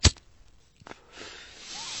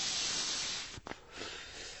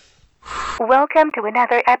Welcome to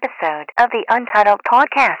another episode of the Untitled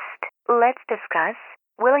Podcast. Let's discuss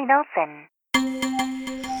Willie Nelson.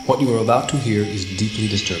 What you are about to hear is deeply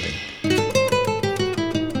disturbing.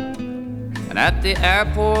 And at the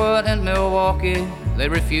airport in Milwaukee, they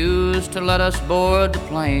refused to let us board the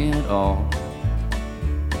plane at all.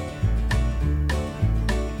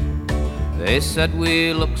 They said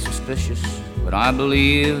we looked suspicious, but I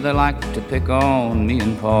believe they like to pick on me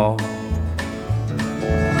and Paul.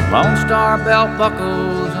 Lone Star belt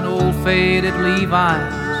buckles and old faded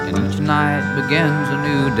Levi's, and each night begins a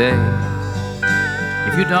new day.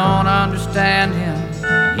 If you don't understand him,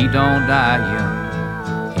 he don't die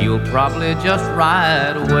young, he'll probably just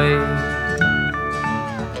ride away.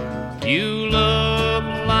 You look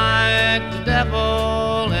like the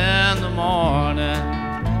devil in the morning.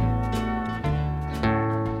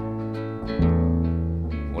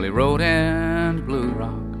 Well, he rode into Blue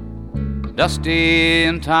Rock, dusty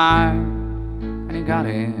and tired, and he got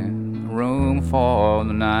in a room for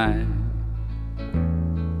the night.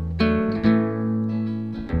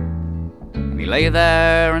 And he lay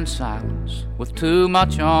there in silence with too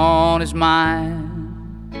much on his mind,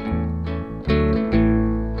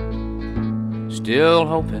 still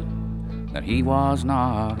hoping that he was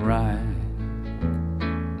not right.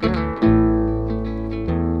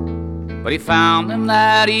 But he found him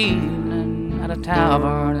that evening at a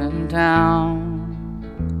tavern in town,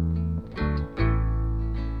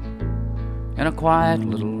 in a quiet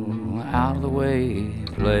little out-of-the-way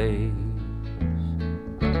place.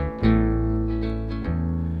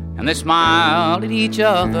 And they smiled at each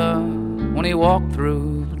other when he walked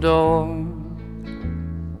through the door,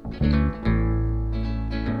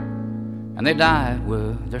 and they died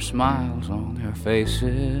with their smiles on their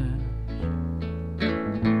faces.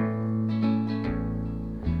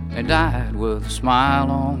 They died with a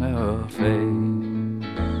smile on their face.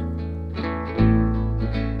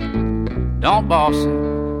 Don't boss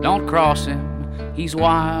him, don't cross him, he's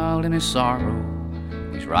wild in his sorrow.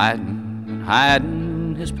 He's riding and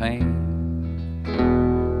hiding his pain.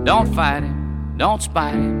 Don't fight him, don't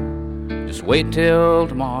spite him, just wait till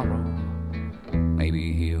tomorrow.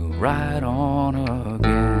 Maybe he'll ride on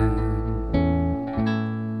again.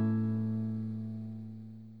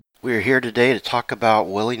 We are here today to talk about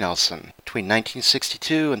Willie Nelson. Between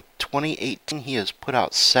 1962 and 2018, he has put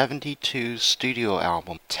out 72 studio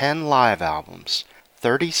albums, 10 live albums,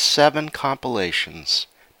 37 compilations,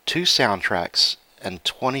 2 soundtracks, and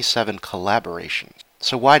 27 collaborations.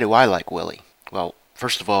 So why do I like Willie? Well,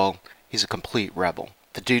 first of all, he's a complete rebel.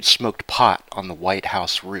 The dude smoked pot on the White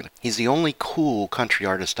House roof. He's the only cool country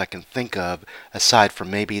artist I can think of, aside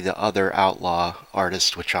from maybe the other outlaw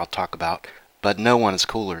artists, which I'll talk about. But no one is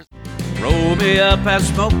cooler. Roll me up and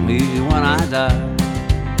smoke me when I die.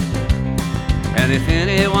 And if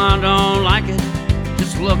anyone don't like it,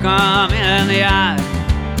 just look 'em in the eye.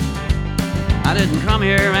 I didn't come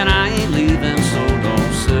here and I ain't leaving, so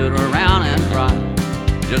don't sit around and cry.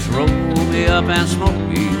 Just roll me up and smoke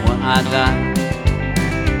me when I die.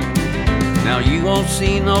 Now you won't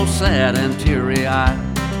see no sad and teary eye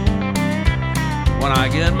when I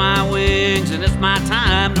get my wings and it's my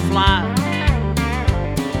time to fly.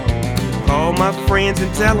 Call my friends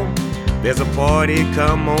and tell them there's a party,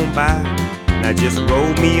 come on by. Now just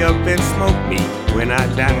roll me up and smoke me when I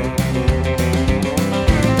die.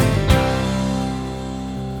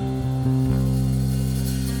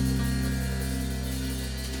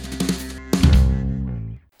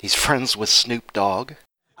 He's friends with Snoop Dogg.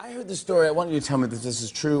 I heard the story. I want you to tell me if this is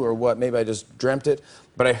true or what. Maybe I just dreamt it.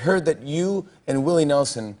 But I heard that you and Willie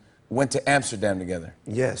Nelson went to Amsterdam together.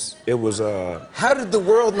 Yes, it was How did the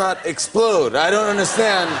world not explode? I don't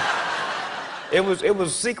understand. it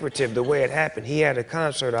was secretive the way it happened. He had a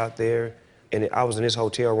concert out there, and I was in his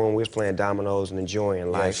hotel room. We was playing dominoes and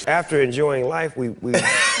enjoying life. Yes. After enjoying life, we What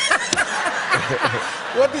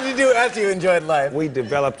did you do after you enjoyed life? we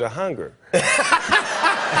developed a hunger.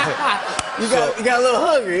 You got a little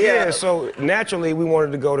hungry, yeah. Yeah, so naturally we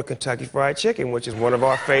wanted to go to Kentucky Fried Chicken, which is one of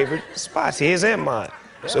our favorite spots, his and mine.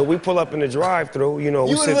 So we pull up in the drive-thru, you know.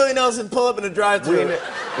 You and Willie Nelson pull up in the drive-thru. We in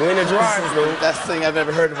the drive-thru. That's the thing I've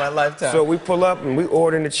ever heard in my lifetime. So we pull up and we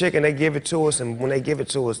order the chicken, they give it to us, and when they give it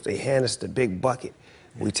to us, they hand us the big bucket.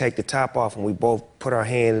 We take the top off and we both put our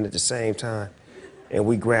hand in at the same time, and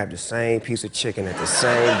we grab the same piece of chicken at the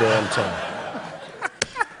same damn time.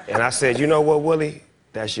 And I said, you know what, Willie?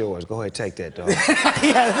 That's yours. Go ahead, take that, dog.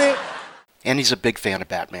 Yeah, see? And he's a big fan of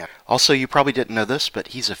Batman. Also, you probably didn't know this, but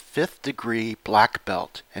he's a 5th degree black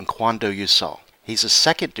belt in Kwando Yusal. He's a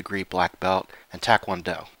 2nd degree black belt in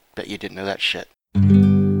Taekwondo. Bet you didn't know that shit.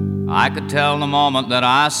 I could tell the moment that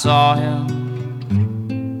I saw him,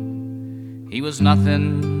 He was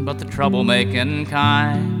nothing but the troublemaking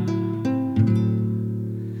kind.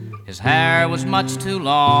 His hair was much too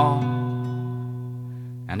long,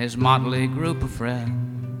 and his motley group of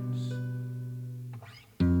friends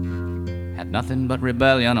had nothing but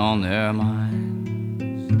rebellion on their minds.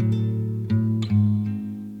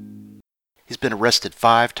 He's been arrested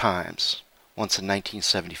 5 times, once in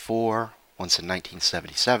 1974, once in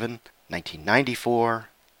 1977, 1994,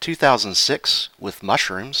 2006 with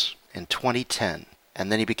mushrooms, and 2010. And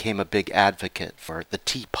then he became a big advocate for the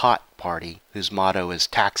Teapot Party, whose motto is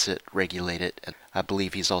tax it, regulate it. And I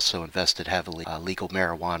believe he's also invested heavily in legal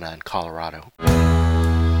marijuana in Colorado.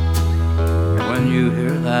 When you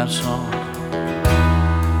hear that song,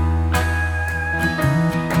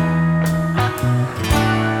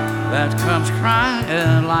 that comes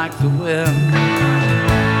crying like the wind,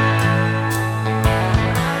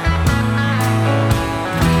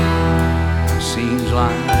 seems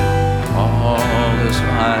like all this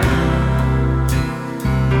life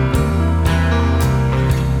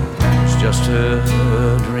is just a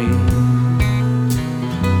dream.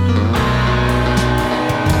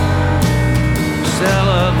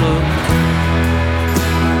 Stella Blue,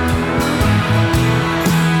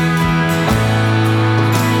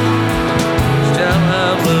 Stella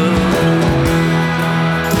Blue,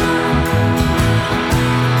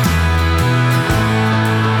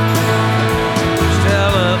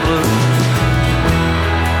 Stella Blue.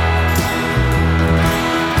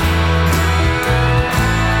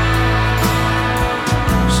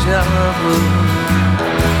 Stella Blue.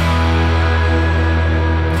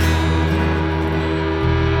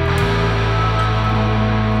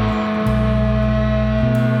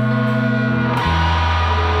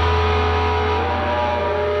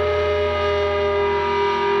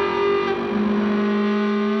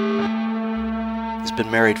 He's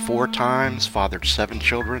been married 4 times, fathered 7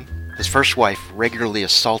 children. His first wife regularly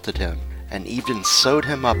assaulted him and even sewed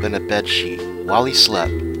him up in a bedsheet while he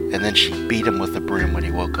slept, and then she beat him with a broom when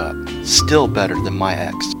he woke up. Still better than my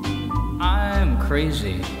ex. I'm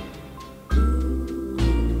crazy,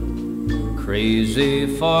 crazy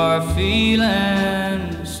for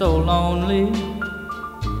feeling so lonely.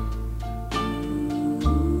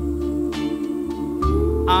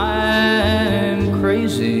 I'm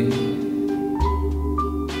crazy,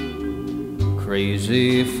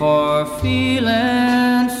 crazy for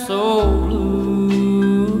feeling so blue.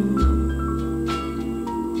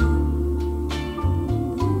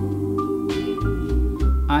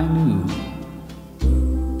 I knew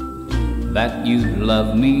that you'd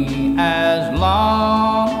love me as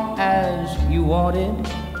long as you wanted.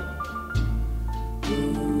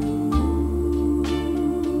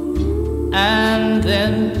 And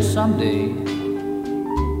then someday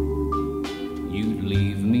you'd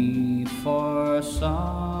leave me for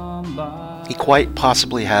somebody. He quite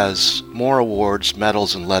possibly has more awards,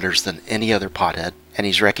 medals, and letters than any other pothead, and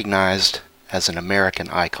he's recognized as an American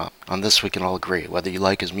icon. On this we can all agree, whether you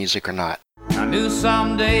like his music or not. I knew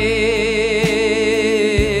someday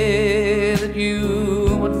that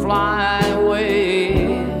you would fly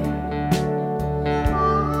away.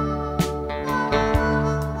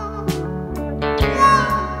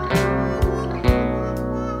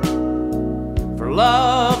 For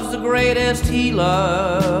love's the greatest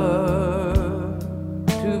healer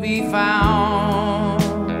to be found.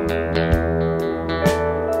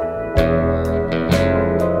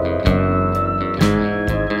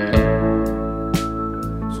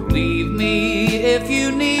 If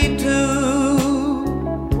you need to,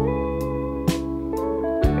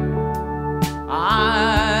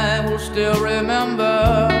 I will still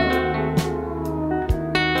remember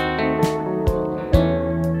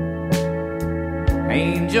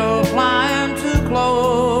angel flying too close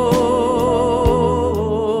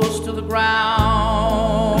to the ground.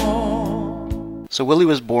 So Willie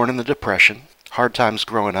was born in the Depression, hard times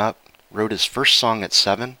growing up, wrote his first song at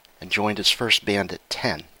 7, and joined his first band at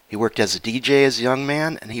 10. He worked as a DJ as a young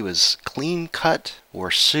man, and he was clean cut,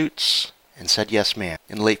 wore suits, and said yes ma'am.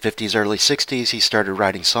 In the late 50s, early 60s, he started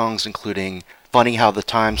writing songs including Funny How the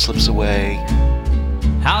Time Slips Away.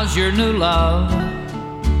 How's your new love?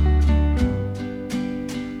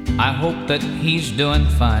 I hope that he's doing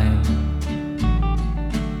fine.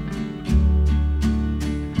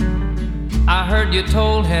 I heard you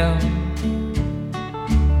told him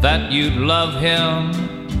that you'd love him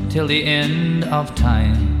till the end of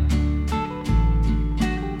time.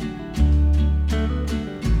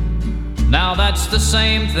 Now that's the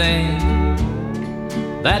same thing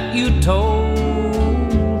that you told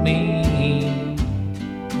me.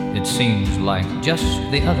 It seems like just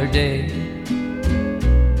the other day.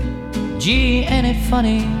 Gee, ain't it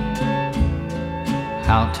funny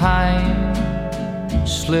how time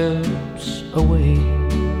slips away.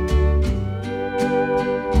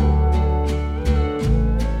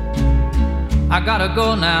 I gotta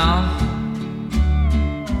go now.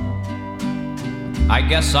 I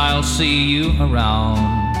guess I'll see you around.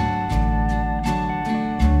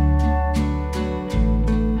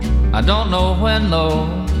 I don't know when though,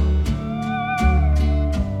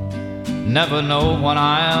 never know when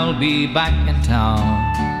I'll be back in town.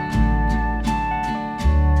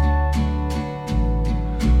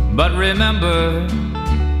 But remember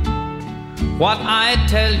what I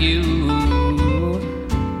tell you,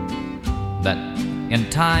 that in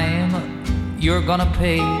time you're gonna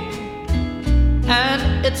pay.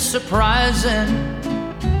 And it's surprising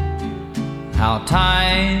how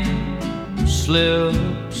time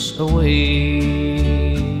slips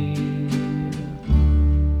away.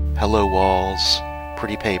 Hello Walls,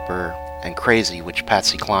 Pretty Paper, and Crazy, which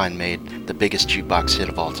Patsy Cline made the biggest jukebox hit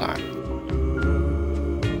of all time.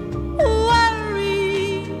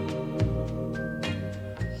 Worry,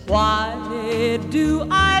 why do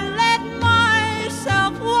I let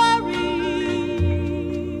myself worry?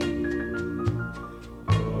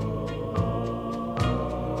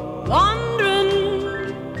 Wondering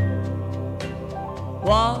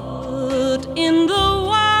what in the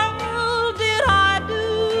world did I do?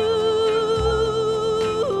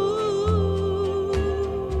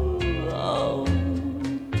 Oh,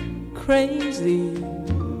 crazy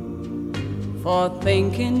for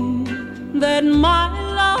thinking that my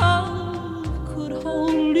love could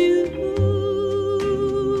hold you.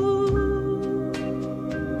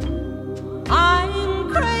 I'm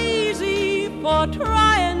crazy for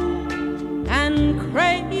trying and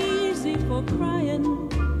crazy for crying,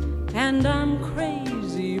 and I'm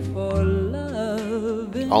crazy for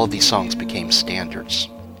loving. All of these songs became standards.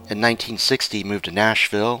 In 1960, he moved to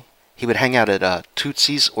Nashville. He would hang out at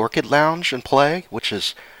Tootsie's Orchid Lounge and play, which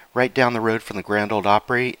is right down the road from the Grand Ole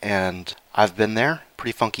Opry, and I've been there.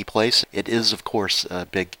 Pretty funky place. It is, of course, a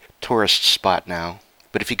big tourist spot now.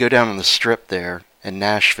 But if you go down on the strip there in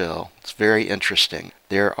Nashville, it's very interesting.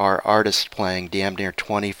 There are artists playing damn near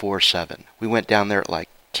 24/7. We went down there at like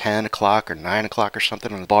 10 o'clock or 9 o'clock or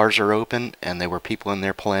something, and the bars are open, and there were people in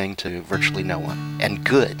there playing to virtually no one. And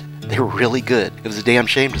good. They were really good. It was a damn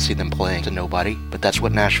shame to see them playing to nobody, but that's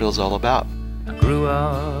what Nashville's all about. I grew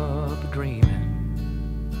up dreaming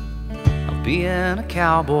of being a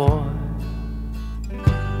cowboy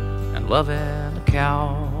and loving the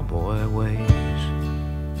cowboy ways,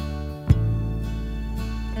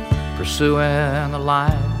 pursuing the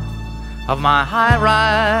life of my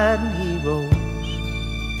high-riding heroes.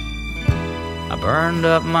 I burned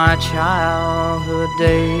up my childhood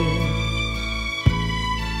days.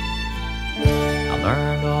 I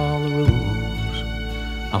learned all the rules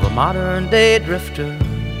of a modern-day drifter.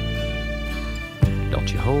 Don't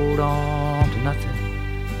you hold on to nothing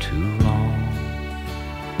too long.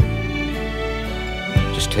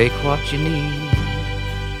 Just take what you need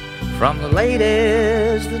from the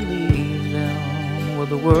ladies that leave them with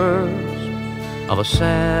the words of a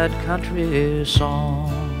sad country song.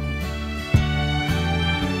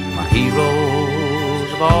 My heroes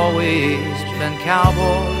have always been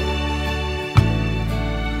cowboys,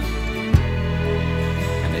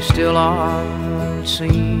 and they still are, it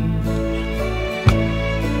seems,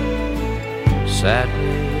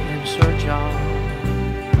 sadly in search of,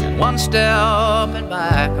 and one step and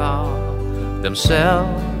back of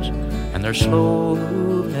themselves and their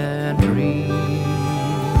slow-moving dreams.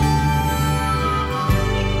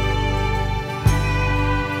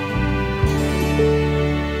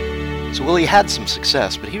 So Willie had some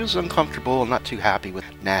success, but he was uncomfortable and not too happy with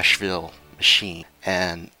Nashville machine.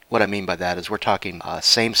 And what I mean by that is we're talking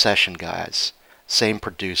same session guys, same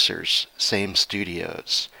producers, same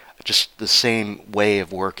studios, just the same way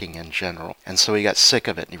of working in general. And so he got sick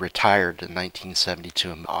of it and he retired in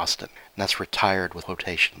 1972 in Austin. And that's retired with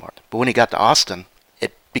quotation marks. But when he got to Austin,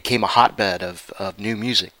 it became a hotbed of new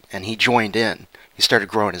music, and he joined in. He started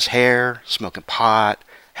growing his hair, smoking pot,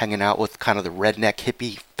 hanging out with kind of the redneck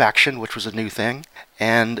hippie faction, which was a new thing.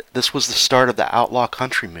 And this was the start of the outlaw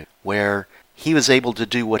country movement, where he was able to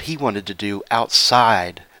do what he wanted to do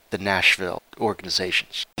outside the Nashville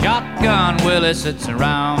organizations. Shotgun Willie sits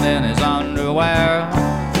around in his underwear,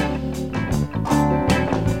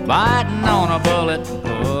 biting on a bullet,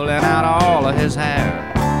 pulling out all of his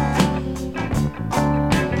hair.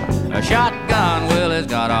 A Shotgun Willie's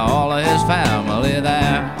got all of his family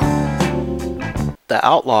there. The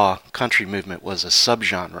outlaw country movement was a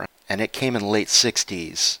subgenre, and it came in the late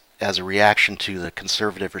 60s as a reaction to the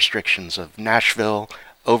conservative restrictions of Nashville,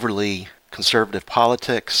 overly conservative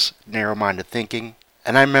politics, narrow-minded thinking.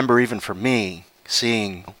 And I remember even for me,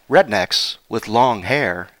 seeing rednecks with long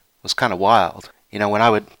hair was kind of wild. You know, when I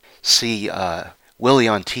would see Willie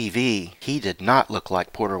on TV, he did not look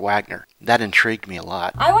like Porter Wagner. That intrigued me a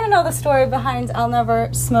lot. I want to know the story behind I'll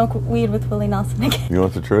never smoke weed with Willie Nelson again. You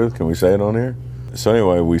want the truth? Can we say it on here? So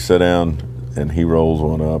anyway, we sit down and he rolls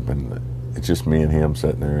one up and it's just me and him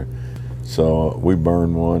sitting there. So we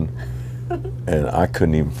burned one and I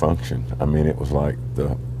couldn't even function. I mean, it was like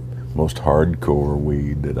the most hardcore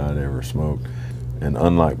weed that I'd ever smoked. And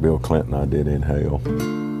unlike Bill Clinton, I did inhale.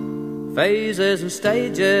 Phases and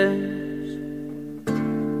stages,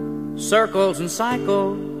 circles and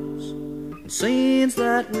cycles, and scenes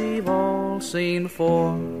that we've all seen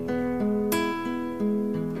before.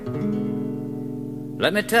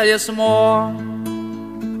 Let me tell you some more.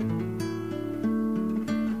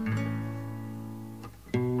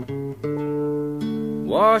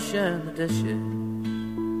 Washing the dishes,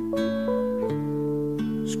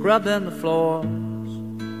 scrubbing the floors,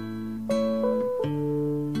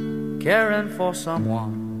 caring for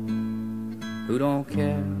someone who don't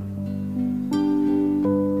care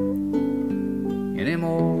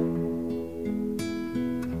anymore.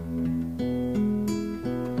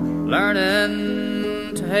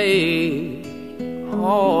 Learning to hate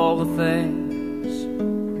all the things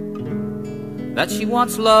that she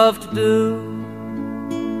once loved to do.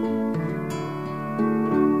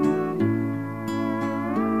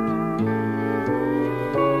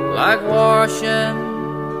 Like washing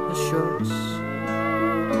the shirts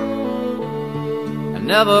and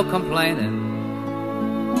never complaining,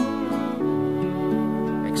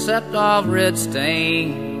 except of red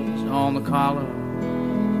stains on the collar.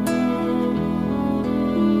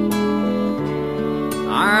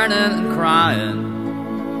 Ironing and crying,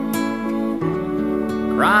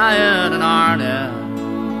 crying and ironing,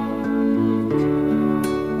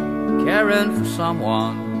 caring for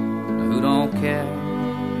someone who don't care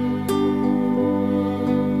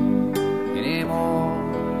anymore.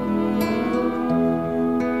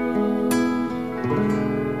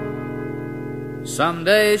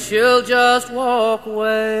 Someday she'll just walk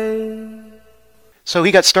away. So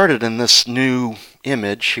he got started in this new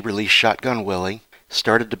image. He released Shotgun Willie,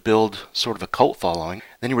 started to build sort of a cult following.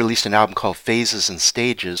 Then he released an album called Phases and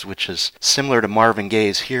Stages, which is similar to Marvin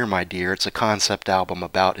Gaye's Here, My Dear. It's a concept album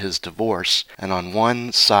about his divorce. And on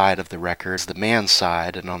one side of the record is the man's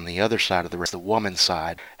side, and on the other side of the record, the woman's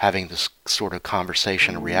side, having this sort of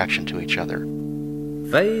conversation and reaction to each other.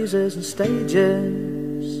 Phases and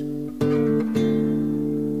stages,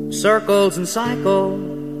 circles and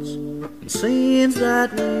cycles, and scenes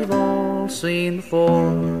that we've all seen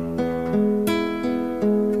before.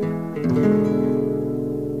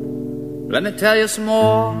 Let me tell you some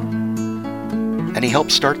more. And he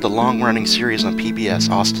helped start the long-running series on PBS,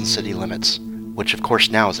 Austin City Limits, which of course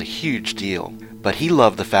now is a huge deal. But he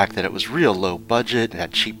loved the fact that it was real low budget, it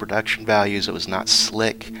had cheap production values, it was not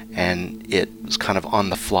slick, and it was kind of on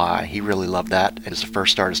the fly. He really loved that, and is the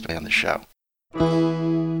first artist to be on the show.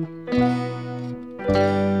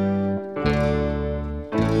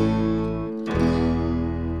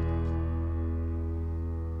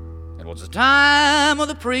 It was the time of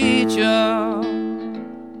the preacher,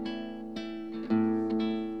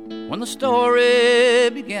 when the story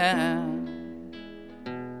began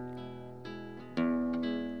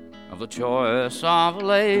of the choice of a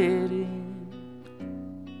lady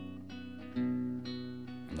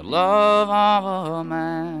and the love of a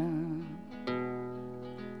man.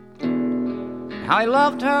 How he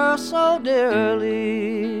loved her so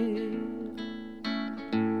dearly,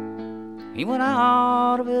 he went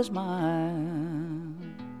out of his mind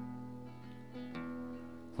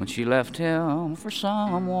when she left him for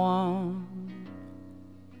someone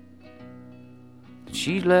that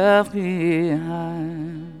she left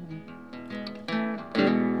behind.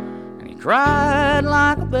 And he cried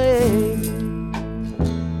like a baby,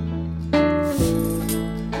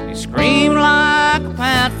 he screamed like a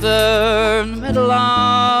panther in the middle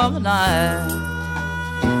of the night.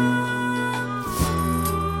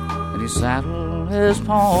 He saddled his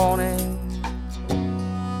pony,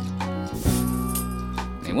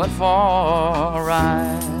 he went for a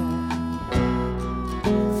ride.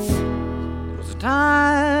 It was the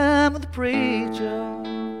time of the preacher,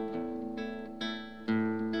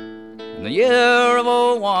 in the year of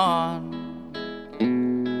 '01.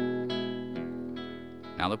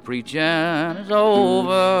 Now the preaching is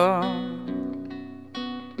over,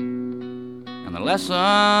 and the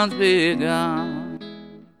lesson's begun.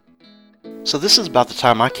 So this is about the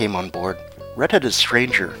time I came on board. Red-Headed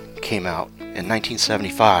Stranger came out in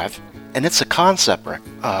 1975, and it's a concept record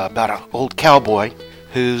about an old cowboy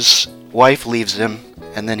whose wife leaves him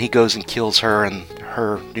and then he goes and kills her and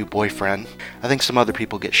her new boyfriend. I think some other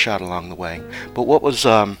people get shot along the way. But what was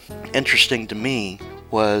interesting to me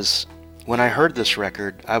was when I heard this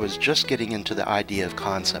record, I was just getting into the idea of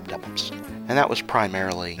concept albums, and that was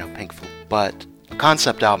primarily, Pink Floyd. But a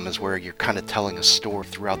concept album is where you're kind of telling a story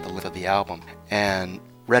throughout the length of the album, and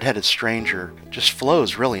Red-Headed Stranger just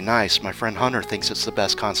flows really nice. My friend Hunter thinks it's the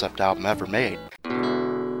best concept album ever made.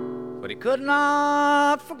 But he could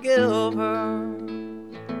not forgive her,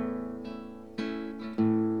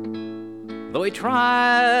 though he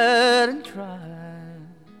tried and tried,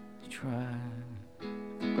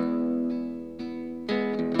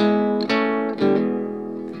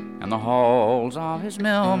 and the halls of his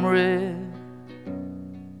memory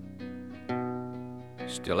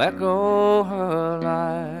still echo her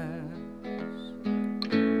lies.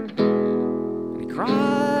 And he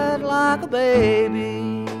cried like a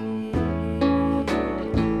baby,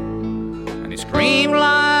 and he screamed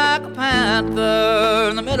like a panther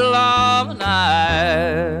in the middle of the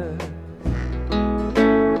night.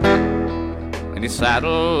 And he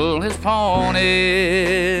saddled his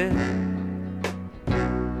pony,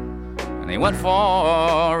 and he went for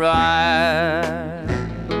a ride.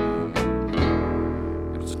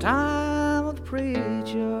 Time of the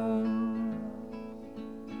preacher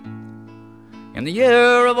in the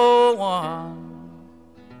year of '01.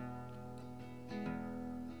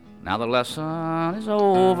 Now the lesson is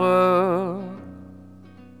over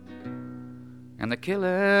and the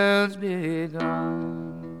killing's begun.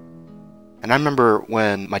 And I remember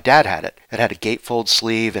when my dad had it. It had a gatefold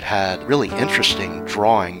sleeve. It had really interesting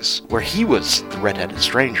drawings where he was the red-headed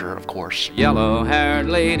stranger, of course. Yellow-haired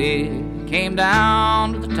lady came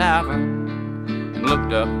down to the tavern and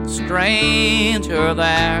looked up the stranger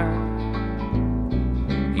there.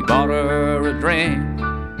 He bought her a drink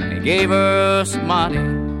and he gave her some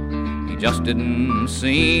money. He just didn't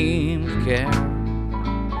seem to care.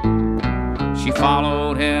 She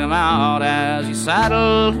followed him out as he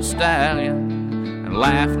saddled his stallion and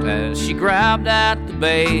laughed as she grabbed at the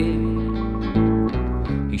bay.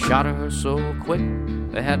 He shot her so quick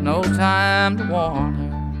they had no time to warn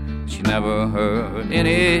her. She never heard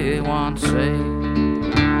anyone say,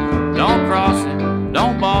 don't cross him,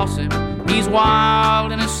 don't boss him, he's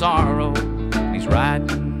wild in his sorrow, he's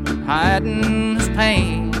riding, hiding his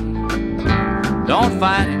pain. Don't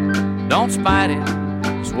fight him, don't spite him,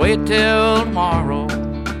 just wait till tomorrow,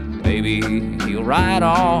 maybe he'll ride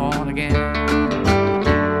on again.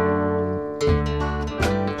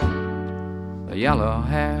 The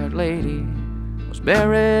yellow-haired lady was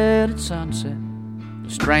buried at sunset. The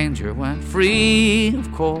stranger went free,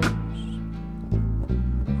 of course,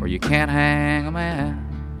 for you can't hang a man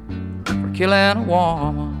for killing a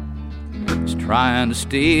woman who's trying to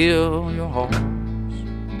steal your horse.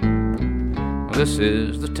 Well, this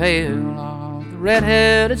is the tale of the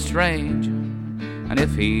red-headed stranger, and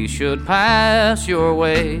if he should pass your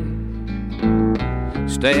way,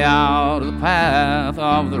 stay out of the path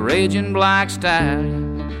of the raging black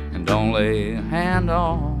stallion and don't lay a hand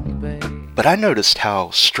on the bay. But I noticed how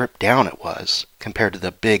stripped down it was compared to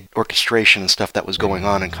the big orchestration and stuff that was going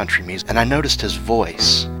on in country music. And I noticed his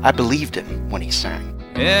voice. I believed him when he sang.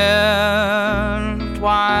 In the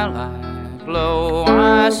twilight glow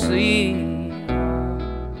I see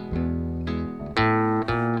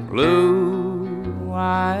blue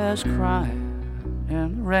eyes crying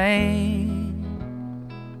in the rain.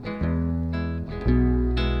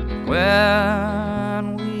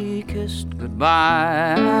 When we kissed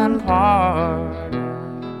goodbye and parted,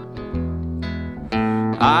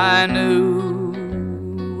 I knew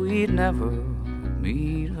we'd never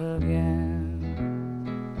meet again.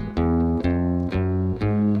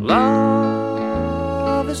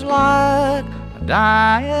 Love is like a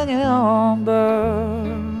dying ember,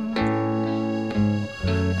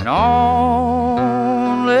 and only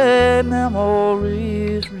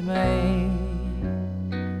memories remain.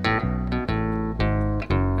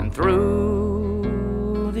 And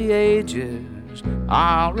through the ages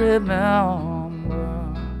I'll remember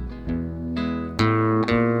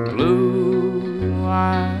blue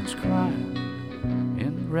eyes crying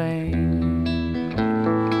in the rain.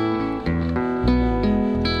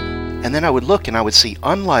 And then I would look and I would see,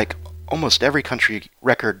 unlike almost every country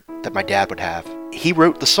record that my dad would have, he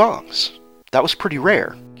wrote the songs. That was pretty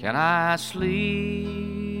rare. Can I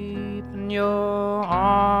sleep in your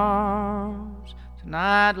arms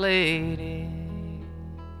tonight, lady?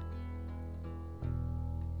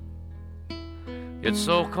 It's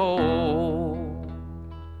so cold,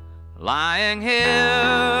 lying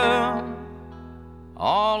here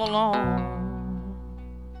all alone.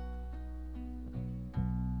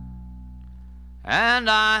 and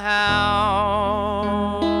I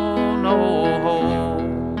have no hold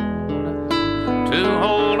to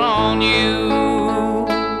hold on you.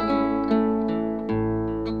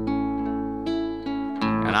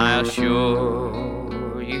 And I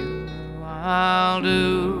assure you I'll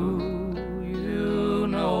do you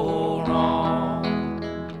no wrong.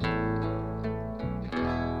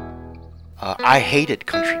 I hated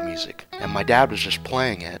country music, and my dad was just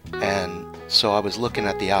playing it, and so I was looking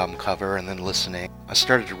at the album cover and then listening. I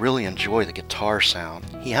started to really enjoy the guitar sound.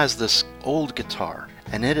 He has this old guitar,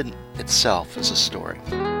 and it in itself is a story.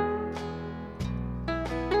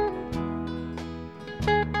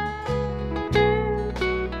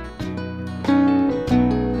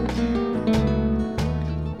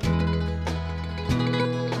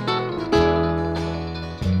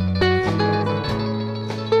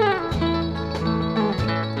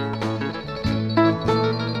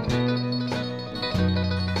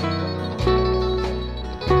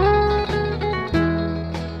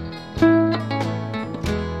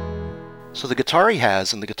 So the guitar he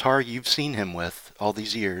has, and the guitar you've seen him with all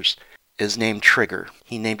these years, is named Trigger.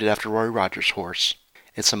 He named it after Roy Rogers' horse.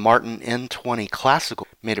 It's a Martin N20 classical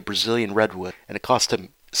made of Brazilian redwood, and it cost him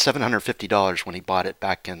 $750 when he bought it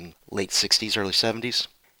back in late 60s, early 70s.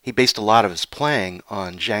 He based a lot of his playing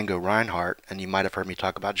on Django Reinhardt, and you might have heard me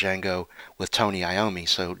talk about Django with Tony Iommi,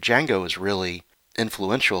 so Django is really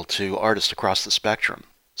influential to artists across the spectrum.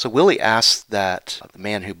 So Willie asked that the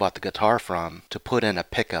man who bought the guitar from to put in a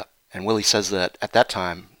pickup. And Willie says that at that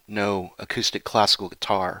time, no acoustic classical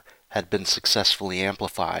guitar had been successfully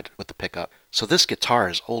amplified with the pickup. So this guitar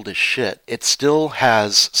is old as shit. It still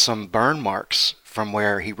has some burn marks from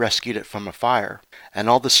where he rescued it from a fire. And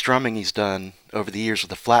all the strumming he's done over the years with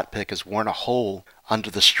the flat pick has worn a hole under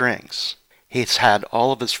the strings. He's had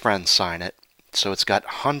all of his friends sign it, so it's got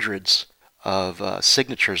hundreds of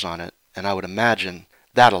signatures on it. And I would imagine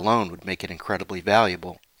that alone would make it incredibly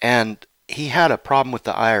valuable. And he had a problem with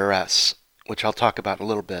the IRS, which I'll talk about in a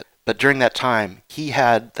little bit. But during that time, he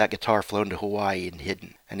had that guitar flown to Hawaii and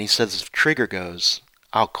hidden. And he says, if Trigger goes,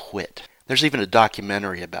 I'll quit. There's even a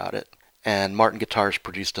documentary about it. And Martin Guitars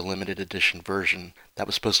produced a limited edition version that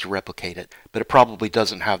was supposed to replicate it. But it probably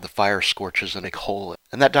doesn't have the fire scorches and a hole.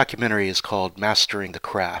 And that documentary is called Mastering the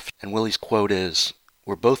Craft. And Willie's quote is,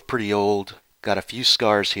 "We're both pretty old, got a few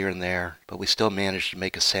scars here and there, but we still managed to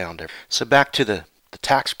make a sound." So back to the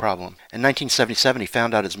tax problem. In 1977, he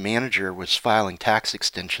found out his manager was filing tax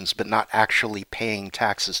extensions but not actually paying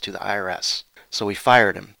taxes to the IRS. So he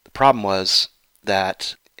fired him. The problem was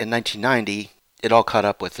that in 1990, it all caught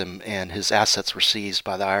up with him and his assets were seized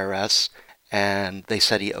by the IRS, and they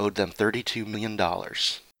said he owed them $32 million.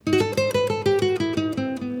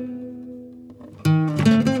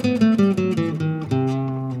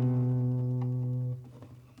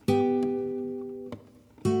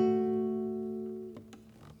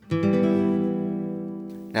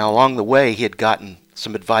 Now, along the way, he had gotten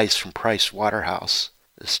some advice from Price Waterhouse,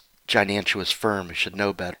 this gigantuous firm who should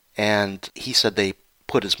know better. And he said they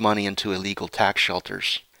put his money into illegal tax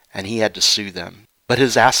shelters, and he had to sue them. But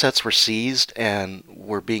his assets were seized and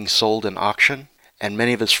were being sold in auction, and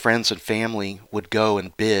many of his friends and family would go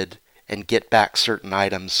and bid and get back certain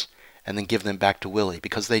items and then give them back to Willie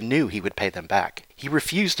because they knew he would pay them back. He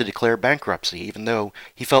refused to declare bankruptcy, even though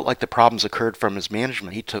he felt like the problems occurred from his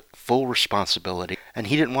management. He took full responsibility, and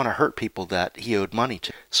he didn't want to hurt people that he owed money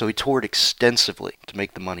to. So he toured extensively to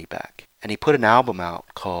make the money back. And he put an album out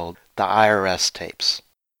called The IRS Tapes.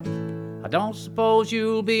 I don't suppose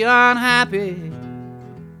you'll be unhappy.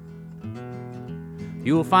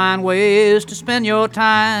 You'll find ways to spend your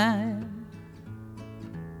time.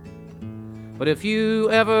 But if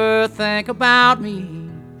you ever think about me,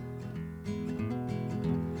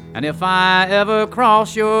 and if I ever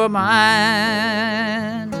cross your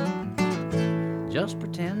mind, just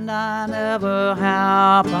pretend I never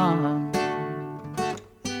happened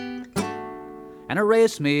and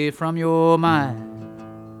erase me from your mind.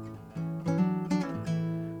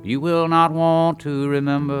 You will not want to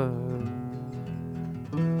remember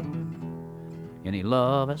any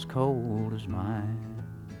love as cold as mine.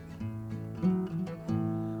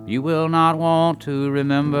 You will not want to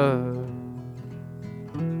remember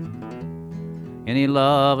any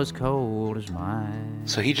love as cold as mine.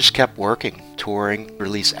 So he just kept working, touring,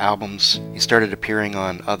 release albums. He started appearing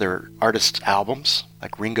on other artists' albums,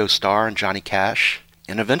 like Ringo Starr and Johnny Cash.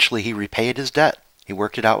 And eventually he repaid his debt. He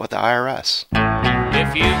worked it out with the IRS.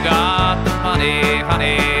 If you got the money,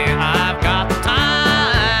 honey, I've got the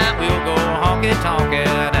time. We'll go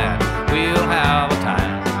honky-tonkin' and we'll have a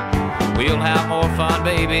time. We'll have more fun,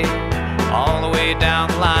 baby, all the way down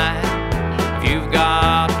the line. If you've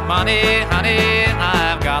got the money, honey, money,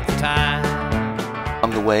 I've got the time.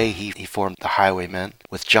 Along the way, he formed the Highwaymen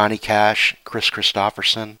with Johnny Cash, Chris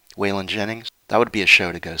Christopherson, Waylon Jennings. That would be a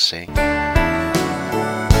show to go see. You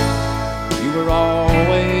were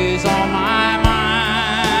always on my mind.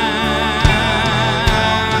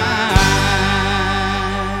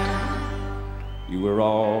 You were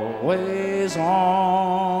always on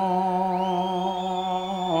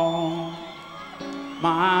my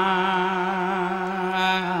mind.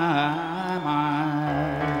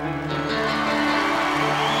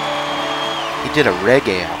 He did a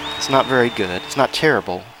reggae album. It's not very good. It's not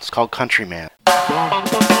terrible. It's called Countryman. The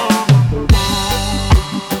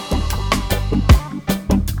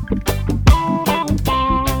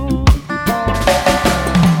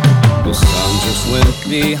sun just went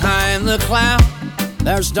behind the cloud.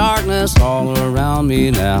 There's darkness all around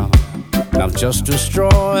me now. I've just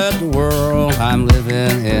destroyed the world I'm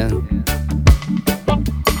living in.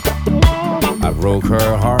 I broke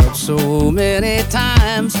her heart so many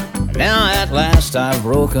times. Now at last I've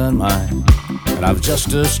broken mine. And I've just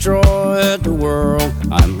destroyed the world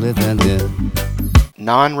I'm living in.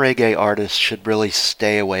 Non-reggae artists should really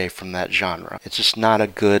stay away from that genre. It's just not a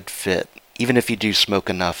good fit, even if you do smoke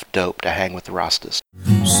enough dope to hang with the Rastas.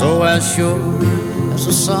 So as sure as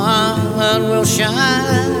the sun will shine,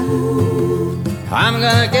 I'm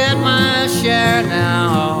gonna get my share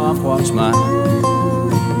now of what's mine.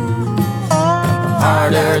 The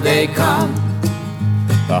harder they come,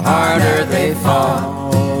 the harder they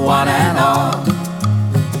fall, one and all.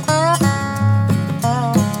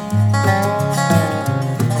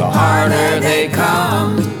 The harder they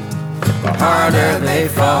come, the harder they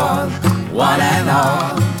fall, one and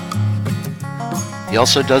all. He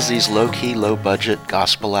also does these low-key, low-budget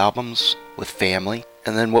gospel albums with family.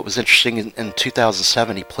 And then what was interesting, in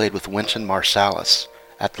 2007, he played with Wynton Marsalis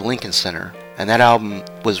at the Lincoln Center. And that album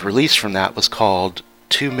was released from that was called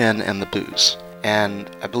Two Men and the Booze. And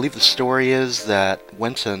I believe the story is that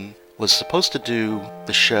Wynton was supposed to do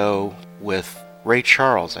the show with Ray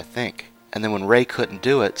Charles, I think. And then when Ray couldn't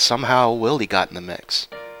do it, somehow Willie got in the mix.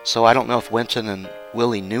 So I don't know if Wynton and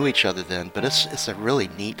Willie knew each other then, but it's a really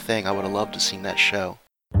neat thing. I would have loved to have seen that show.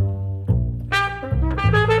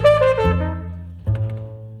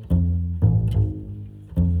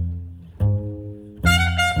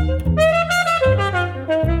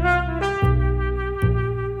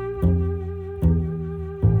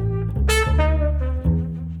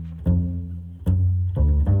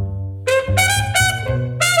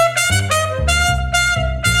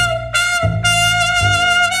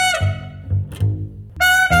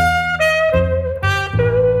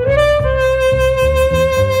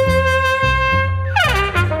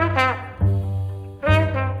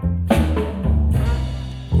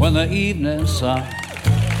 When the evening sun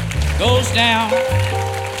goes down,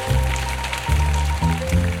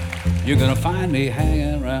 you're gonna find me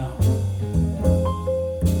hanging around.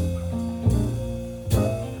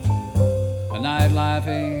 A nightlife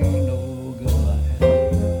ain't no good life,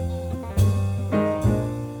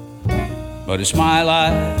 but it's my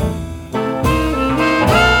life.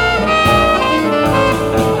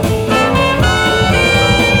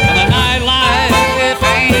 And the nightlife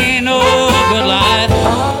ain't no good life,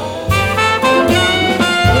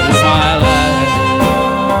 but it's my life.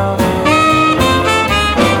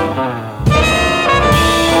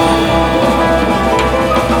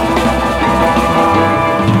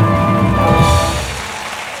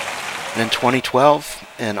 And in 2012,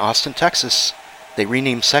 in Austin, Texas, they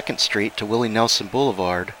renamed 2nd Street to Willie Nelson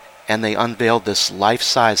Boulevard, and they unveiled this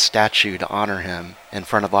life-size statue to honor him in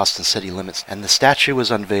front of Austin city limits. And the statue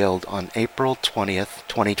was unveiled on April 20th,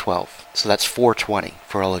 2012. So that's 420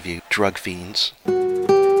 for all of you drug fiends.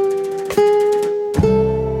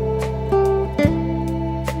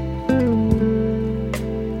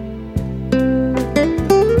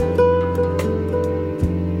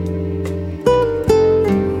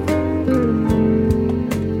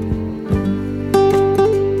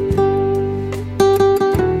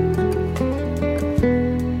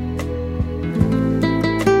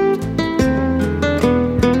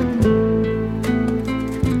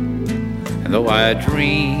 Though I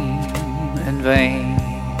dream in vain,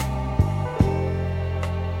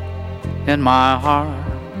 in my heart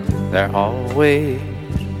there always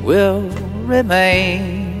will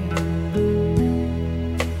remain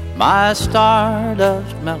my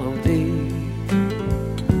stardust melody,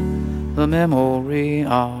 the memory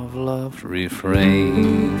of love's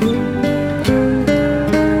refrain.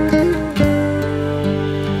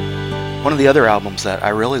 One of the other albums that I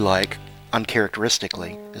really like,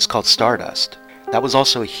 uncharacteristically, is called Stardust. That was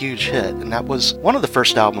also a huge hit, and that was one of the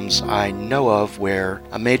first albums I know of where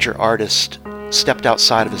a major artist stepped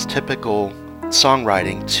outside of his typical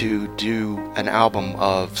songwriting to do an album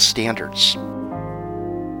of standards.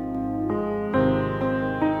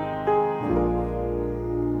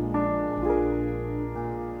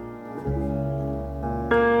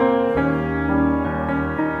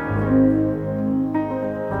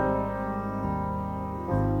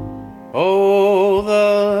 Oh,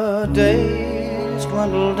 the days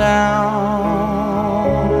dwindle down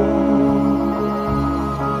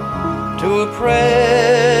to a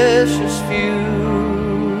precious few.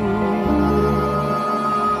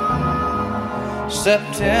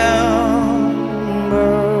 September,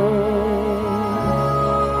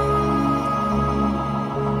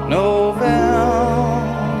 November,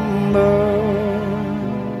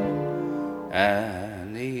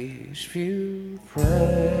 and these few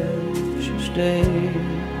precious days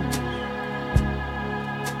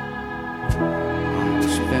I'll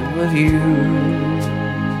spend with you.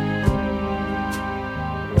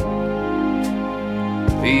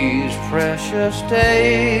 These precious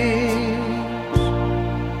days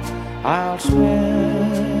I'll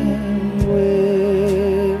spend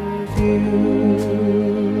with you.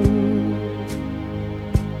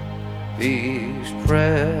 These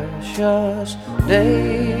precious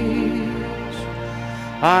days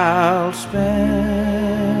I'll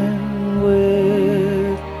spend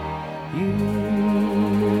with you.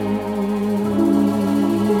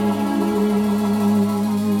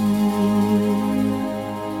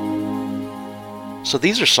 So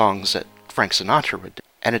these are songs that Frank Sinatra would do.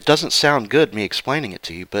 And it doesn't sound good, me explaining it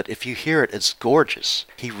to you, but if you hear it, it's gorgeous.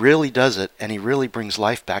 He really does it, and he really brings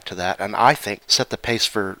life back to that, and I think set the pace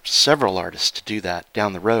for several artists to do that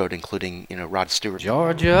down the road, including, Rod Stewart.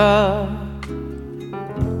 Georgia,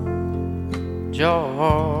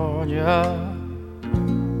 Georgia,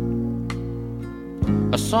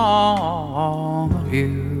 a song of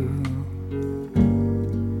you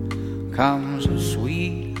comes as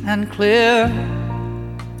sweet and clear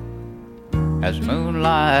as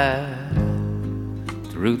moonlight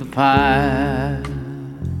through the pines.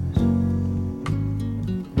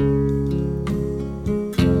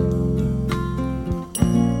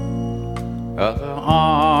 Other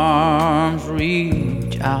arms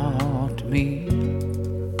reach out to me,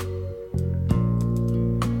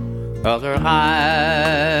 other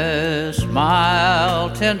eyes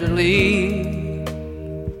smile tenderly.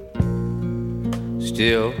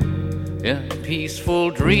 Still in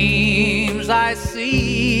peaceful dreams I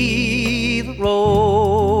see the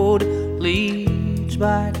road leads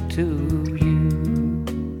back to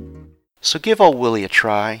you. So give old Willie a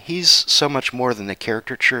try. He's so much more than the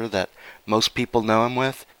caricature that most people know him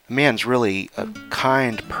with. The man's really a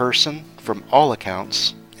kind person from all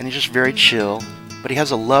accounts, and he's just very chill, but he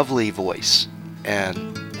has a lovely voice,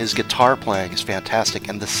 and his guitar playing is fantastic,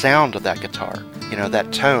 and the sound of that guitar,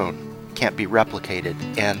 that tone can't be replicated,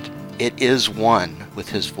 and it is one with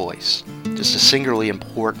his voice. Just a singularly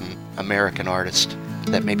important American artist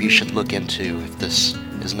that maybe you should look into if this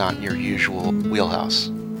is not in your usual wheelhouse.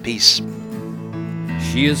 Peace.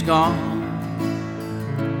 She is gone,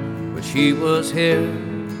 but she was here,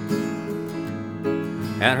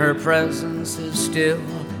 and her presence is still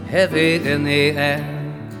heavy in the air.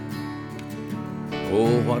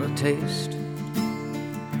 Oh, what a taste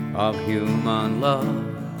of human love.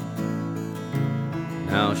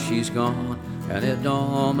 Now she's gone, and it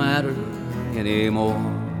don't matter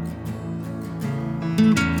anymore.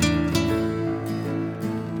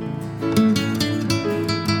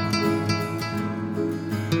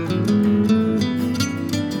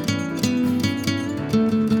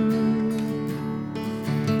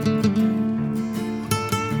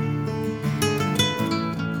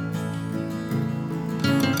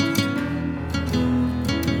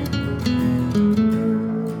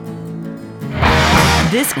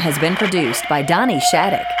 This has been produced by Donnie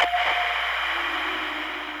Shattuck.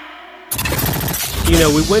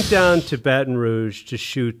 We went down to Baton Rouge to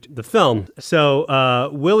shoot the film. So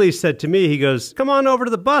Willie said to me, he goes, "Come on over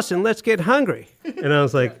to the bus and let's get hungry." And I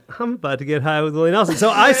was like, I'm about to get high with Willie Nelson. So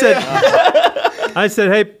I said,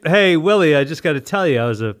 hey, Willie, I just got to tell you, I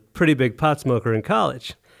was a pretty big pot smoker in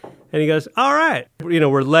college. And he goes, all right.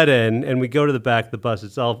 We're let in, and we go to the back of the bus.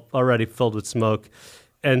 It's all already filled with smoke.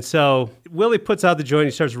 And so Willie puts out the joint,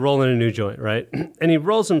 he starts rolling a new joint, right? And he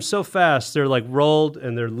rolls them so fast, they're like rolled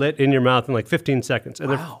and they're lit in your mouth in like 15 seconds. And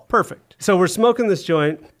they're perfect. So we're smoking this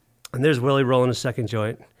joint, and there's Willie rolling a second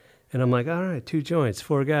joint. And I'm like, all right, 2 joints,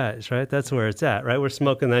 4 guys, right? That's where it's at, right? We're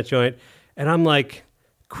smoking that joint. And I'm like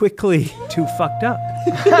quickly too fucked up.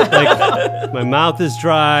 Like, my mouth is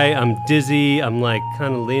dry, I'm dizzy, I'm like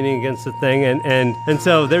kind of leaning against the thing, and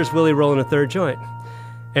so there's Willie rolling a third joint.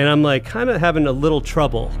 And I'm like kind of having a little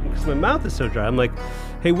trouble because my mouth is so dry. I'm like,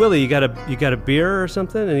 hey, Willie, you got a beer or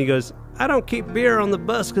something? And he goes, I don't keep beer on the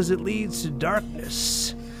bus because it leads to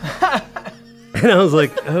darkness. And I was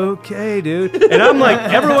like, okay, dude. And I'm like,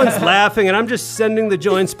 everyone's laughing, and I'm just sending the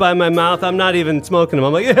joints by my mouth. I'm not even smoking them.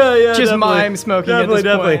 I'm like, yeah, just mime smoking at this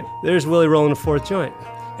point. There's Willie rolling a fourth joint.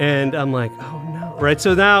 And I'm like, oh, no. Right,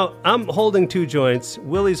 so now I'm holding 2 joints,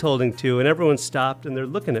 Willie's holding 2, and everyone's stopped, and they're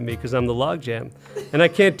looking at me because I'm the logjam. And I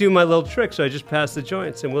can't do my little trick, so I just pass the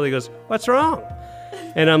joints. And Willie goes, what's wrong?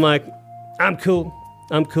 And I'm like, I'm cool.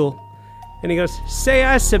 And he goes, say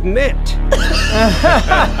I submit.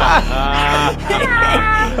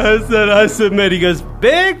 I said, I submit. He goes,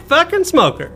 big fucking smoker.